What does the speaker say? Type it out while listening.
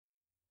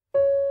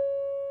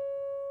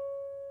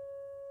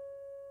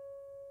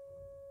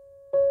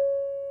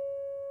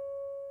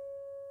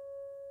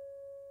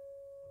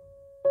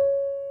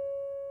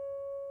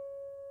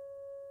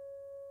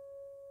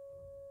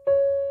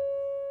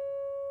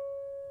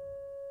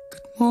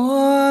Good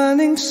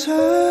morning,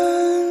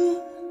 sun.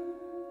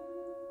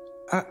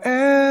 I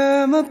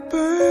am a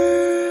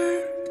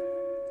bird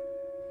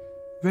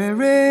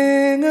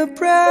wearing a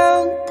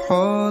brown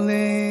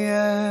polyester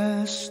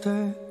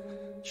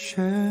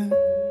shirt.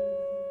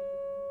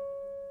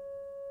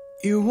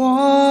 You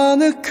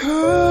wanna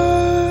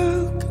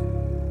cook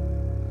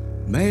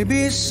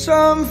maybe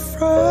some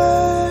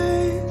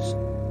fries?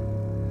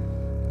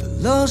 The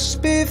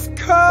roast beef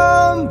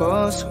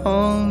combo's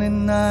only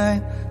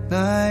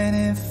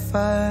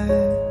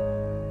 $9.95.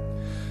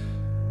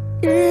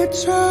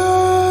 It's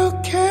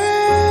okay,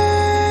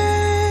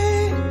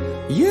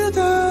 you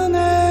don't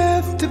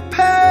have to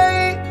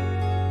pay.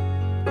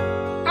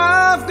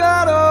 I've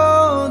got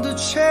all the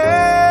change.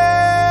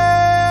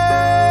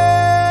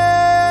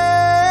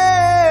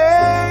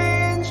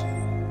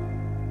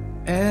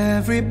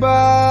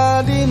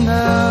 Everybody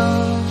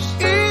knows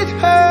it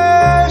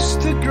has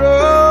to grow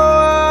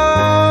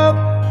up,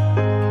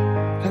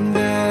 and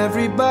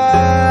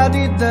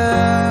everybody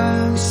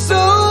does.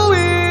 So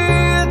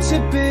weird to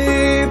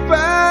be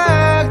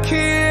back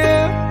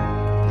here.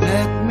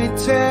 Let me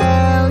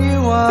tell you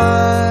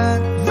what,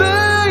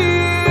 the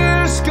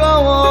years go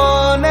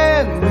on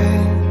and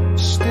we're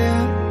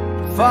still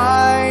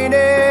fighting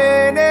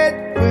it.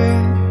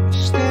 We're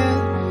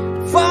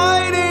still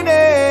fighting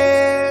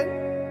it.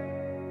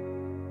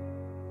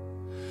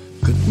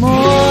 Good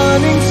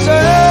morning,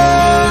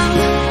 sun.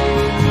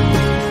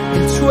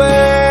 In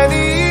 20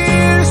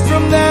 years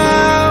from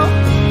now,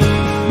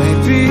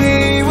 maybe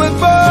we'll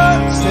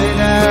both stay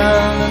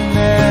down and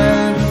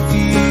have a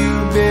few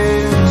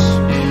beers,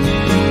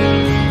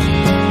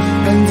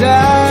 and I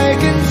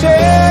can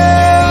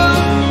tell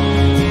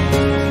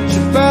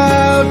you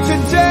about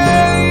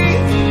today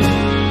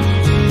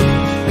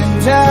and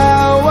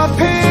how I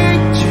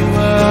picked you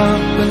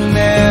up and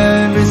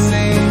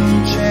everything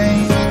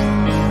changed.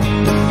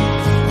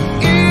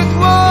 It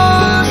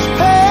was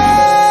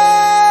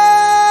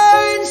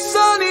pain,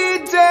 sunny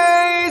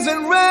days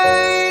and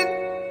rain.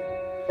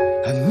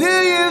 I knew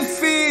you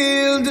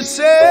feel the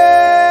same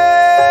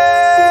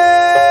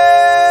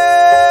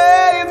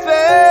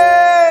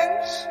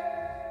things.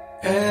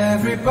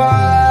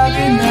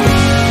 Everybody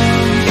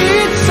knows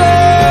it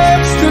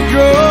sucks to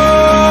grow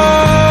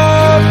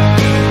up,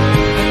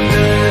 and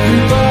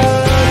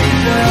everybody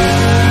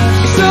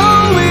does. So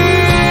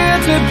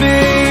weird to be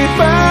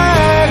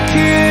back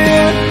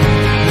here.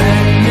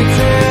 Let me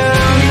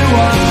tell you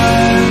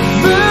why.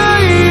 The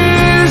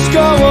years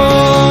go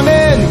on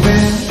and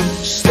we're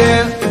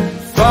still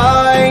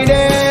fighting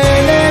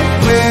it.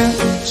 We're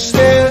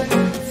still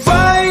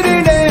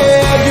fighting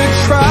it. You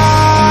try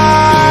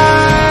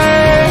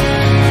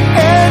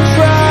and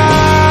try,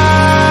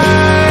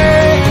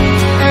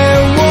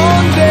 and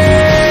one day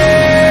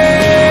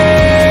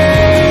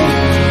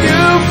you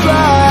fly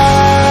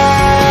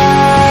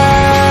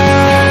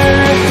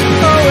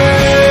away.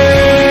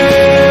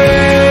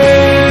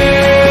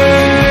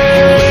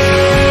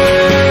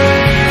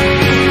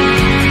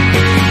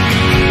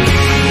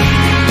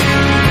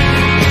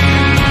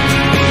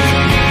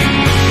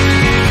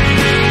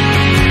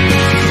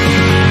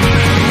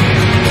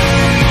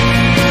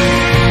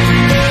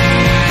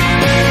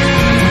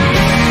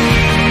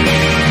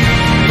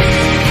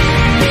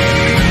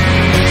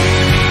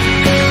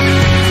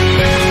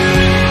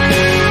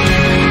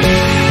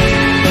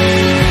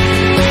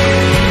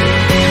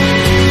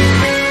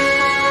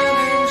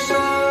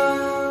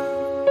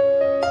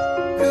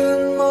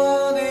 Good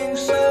morning,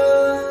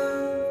 sun.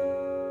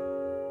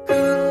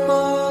 Good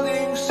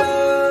morning,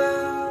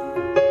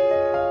 sun.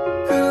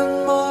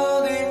 Good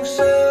morning,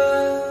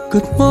 sun.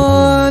 Good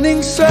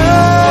morning,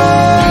 sun.